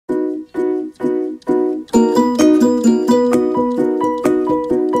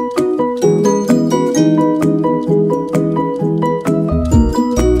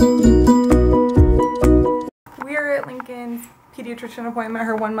pediatrician appointment,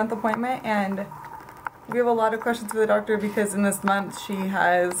 her 1-month appointment, and we have a lot of questions for the doctor because in this month she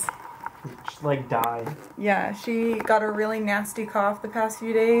has... She like died. Yeah, she got a really nasty cough the past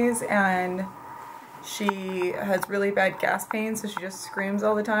few days, and she has really bad gas pain, so she just screams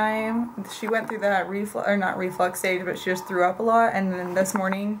all the time. She went through that not reflux stage, but she just threw up a lot, and then this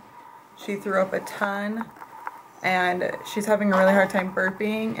morning she threw up a ton, and she's having a really hard time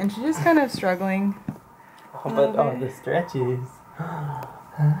burping, and she's just kind of struggling. Oh, but oh, the stretches. Hi.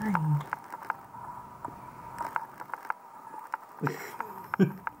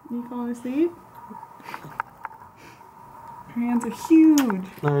 You falling asleep? Her hands are huge.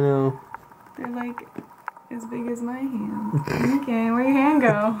 I know. They're like as big as my hand. Okay, where'd your hand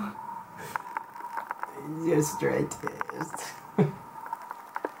go? Your stretches.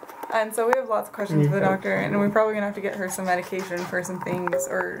 And so we have lots of questions for the doctor, and we're probably gonna have to get her some medication for some things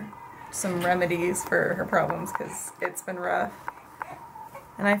or some remedies for her problems because it's been rough.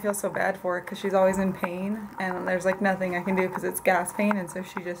 And I feel so bad for her because she's always in pain, and there's like nothing I can do because it's gas pain, and so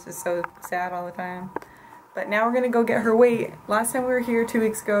she just is so sad all the time. But now we're gonna go get her weight. Last time we were here 2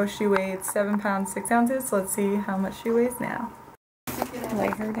 weeks ago, she weighed 7 pounds 6 ounces. So let's see how much she weighs now. Lay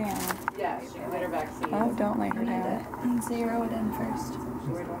her down. Yeah, she can get her vaccine. Oh, don't lay her down. And zero it in first.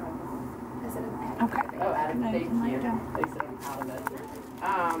 Is it okay? Oh, Adam, thank you. Lay it down. They said I'm out of it.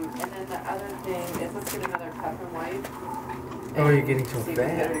 And then the other thing is let's get another cup and wipe. Oh, you're getting so See if fat.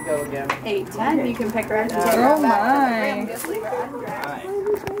 we get her to go again. 8-10. You can pick her up. Oh my! Just leave her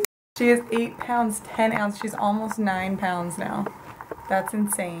undressed. She is 8 pounds 10 ounces. She's almost 9 pounds now. That's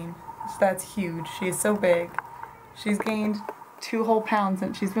insane. That's huge. She is so big. She's gained 2 whole pounds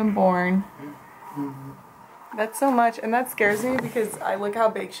since she's been born. That's so much, and that scares me because I look how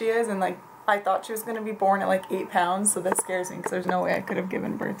big she is, and like I thought she was gonna be born at like 8 pounds, so that scares me because there's no way I could have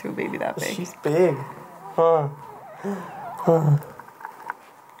given birth to a baby that big. She's big. Huh.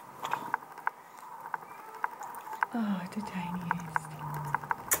 Oh, the tiniest.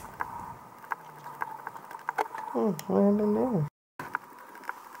 Oh, what happened there?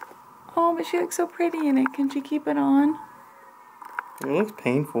 Oh, but she looks so pretty in it. Can she keep it on? It looks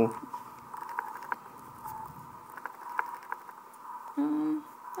painful.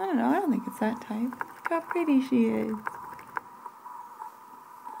 I don't know. I don't think it's that tight. Look how pretty she is.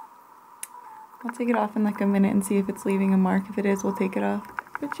 I'll take it off in like a minute and see if it's leaving a mark. If it is, we'll take it off.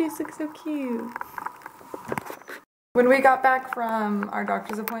 But she just looks so cute. When we got back from our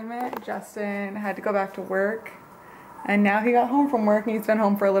doctor's appointment, Justin had to go back to work. And now he got home from work and he's been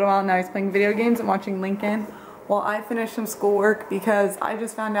home for a little while. Now he's playing video games and watching Lincoln while I finish some schoolwork because I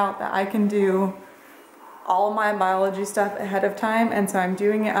just found out that I can do all my biology stuff ahead of time, and so I'm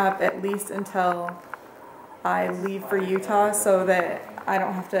doing it up at least until I leave for Utah so that I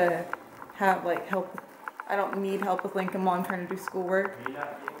don't have to have like help. I don't need help with Lincoln while I'm trying to do schoolwork.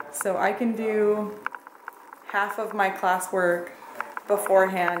 So I can do half of my classwork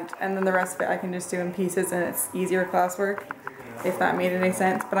beforehand, and then the rest of it I can just do in pieces, and it's easier classwork, if that made any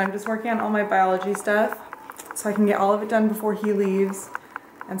sense. But I'm just working on all my biology stuff so I can get all of it done before he leaves,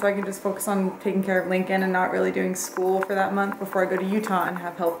 and so I can just focus on taking care of Lincoln and not really doing school for that month before I go to Utah and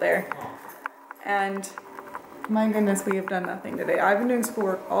have help there. And my goodness, we have done nothing today. I've been doing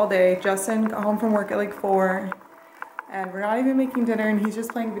schoolwork all day. Justin got home from work at like 4, and we're not even making dinner, and he's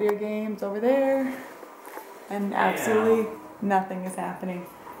just playing video games over there, and absolutely nothing is happening.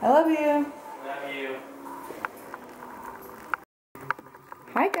 I love you. Love you.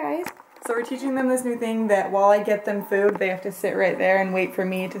 Hi guys. So we're teaching them this new thing that while I get them food, they have to sit right there and wait for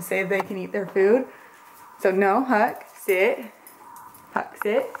me to say they can eat their food. So no, Huck, sit. Huck,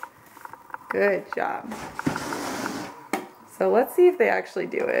 sit. Good job. So let's see if they actually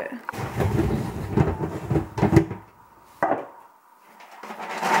do it.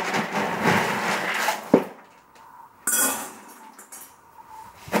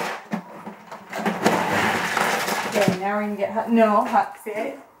 Okay, now we're gonna get Huck. No, Huck,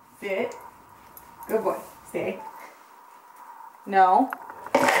 sit. Sit. Good boy. Stay. No.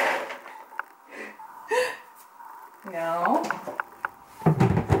 No.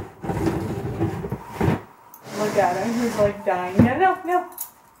 Look at him. He's like dying. No, no, no.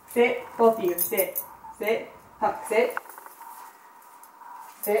 Sit. Both of you. Sit. Sit. Huck, sit.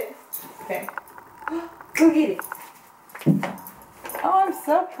 Sit. Okay. Go get it. Oh, I'm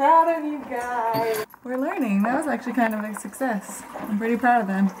so proud of you guys. We're learning. That was actually kind of a success. I'm pretty proud of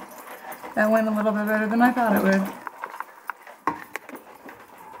them. That went a little bit better than I thought it would.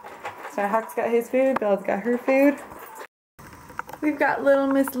 So Huck's got his food, Bella's got her food. We've got little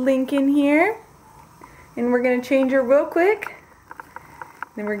Miss Lincoln here. And we're gonna change her real quick.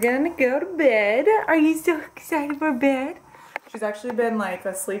 Then we're gonna go to bed. Are you so excited for bed? She's actually been like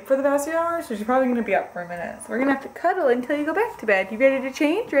asleep for the past few hours, so she's probably gonna be up for a minute. So we're gonna have to cuddle until you go back to bed. You ready to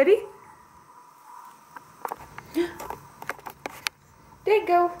change? Ready? There you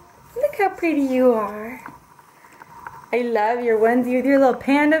go. Look how pretty you are. I love your onesie with your little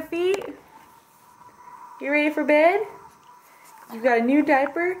panda feet. You ready for bed? You've got a new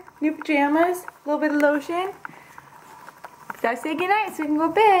diaper, new pajamas, a little bit of lotion. Gotta say goodnight so we can go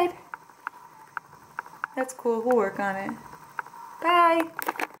to bed. That's cool, we'll work on it. Bye.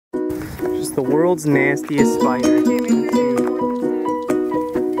 Just the world's nastiest spider.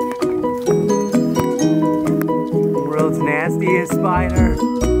 World's nastiest spider.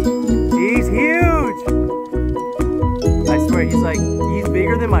 He's huge! I swear, he's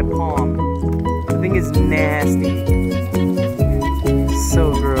bigger than my palm. The thing is nasty.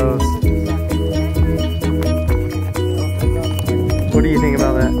 So gross. What do you think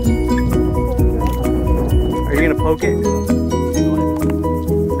about that? Are you gonna poke it?